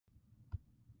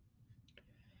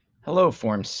Hello,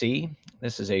 Form C.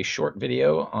 This is a short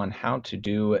video on how to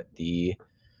do the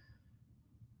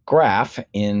graph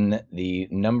in the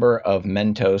number of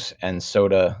Mentos and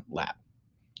soda lab.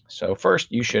 So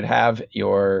first, you should have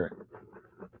your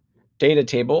data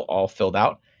table all filled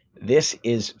out. This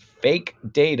is fake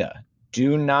data.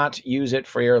 Do not use it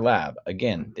for your lab.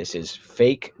 Again, this is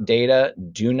fake data.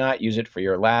 Do not use it for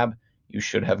your lab. You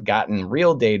should have gotten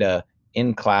real data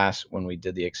in class when we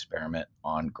did the experiment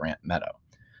on Grant Meadow.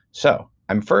 So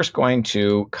I'm first going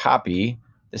to copy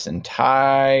this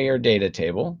entire data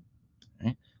table.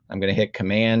 Okay. I'm going to hit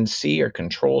Command C or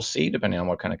Control C, depending on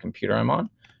what kind of computer I'm on,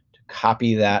 to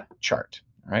copy that chart.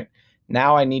 All right.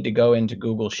 Now I need to go into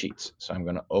Google Sheets. So I'm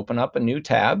going to open up a new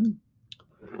tab.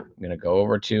 I'm going to go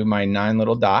over to my 9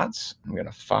 little dots. I'm going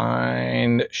to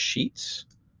find Sheets.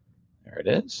 There it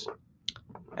is.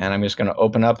 And I'm just going to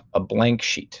open up a blank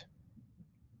sheet.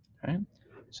 Okay.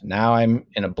 So now I'm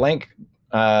in a blank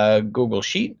Google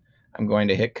Sheet. I'm going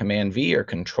to hit Command V or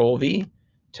Control V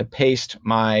to paste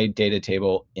my data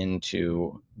table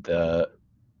into the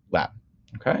lab.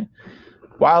 Okay.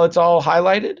 While it's all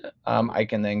highlighted, I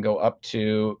can then go up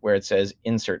to where it says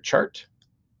Insert Chart.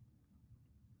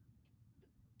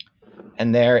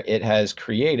 And there it has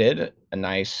created a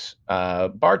nice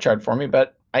bar chart for me,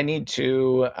 but I need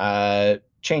to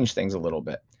change things a little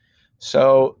bit.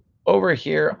 So over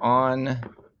here on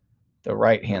the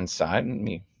right-hand side, let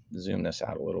me zoom this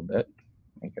out a little bit,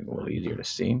 make it a little easier to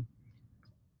see.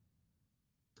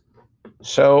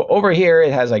 So over here,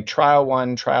 it has like trial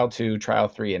 1, trial 2, trial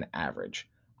 3, and average.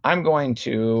 I'm going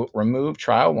to remove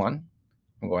trial 1.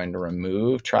 I'm going to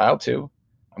remove trial 2.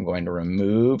 I'm going to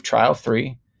remove trial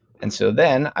 3. And so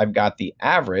then I've got the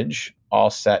average all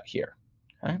set here.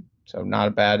 Okay, so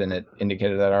not bad, and it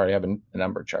indicated that I already have a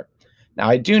number chart. Now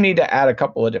I do need to add a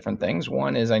couple of different things.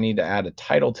 One is I need to add a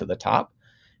title to the top.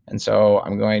 And so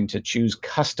I'm going to choose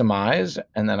Customize,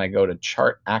 and then I go to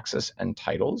Chart Axis and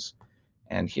Titles.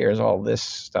 And here's all this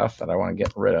stuff that I want to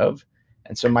get rid of.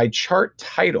 And so my chart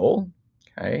title,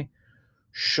 okay,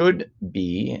 should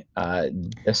be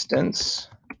distance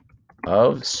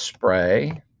of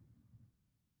spray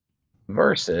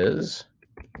versus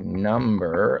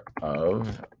number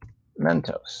of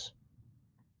Mentos.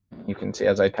 You can see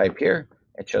as I type here,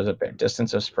 it shows up there,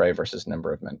 distance of spray versus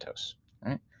number of Mentos.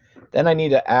 Right? Then I need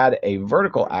to add a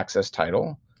vertical axis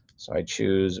title. So I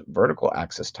choose vertical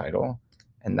axis title,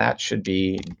 and that should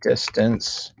be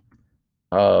distance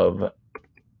of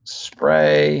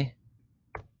spray.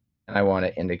 And I want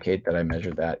to indicate that I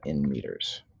measured that in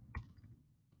meters.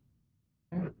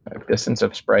 Distance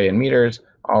of spray in meters.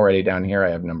 Already down here,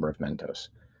 I have number of Mentos.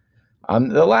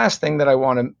 The last thing that I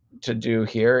want to do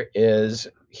here is,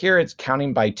 here it's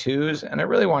counting by 2s, and I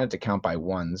really want it to count by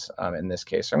 1s in this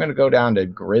case. So I'm going to go down to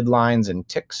grid lines and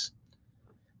ticks.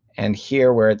 And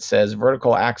here where it says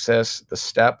vertical axis, the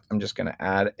step, I'm just going to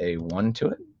add a 1 to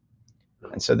it.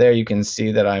 And so there you can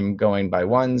see that I'm going by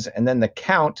 1s. And then the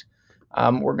count,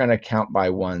 we're going to count by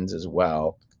 1s as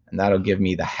well. And that'll give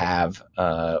me the half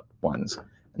 1s.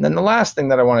 And then the last thing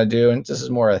that I want to do, and this is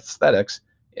more aesthetics,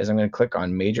 is I'm going to click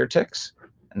on major ticks.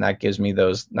 And that gives me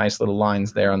those nice little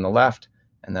lines there on the left.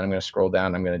 And then I'm going to scroll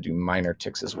down. I'm going to do minor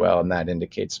ticks as well. And that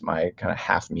indicates my kind of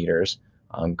half meters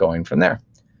going from there.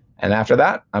 And after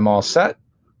that, I'm all set.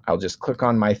 I'll just click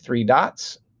on my 3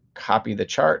 dots, copy the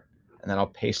chart, and then I'll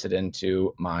paste it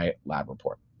into my lab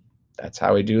report. That's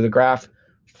how we do the graph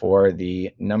for the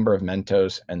number of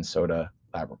Mentos and soda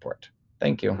lab report.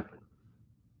 Thank you.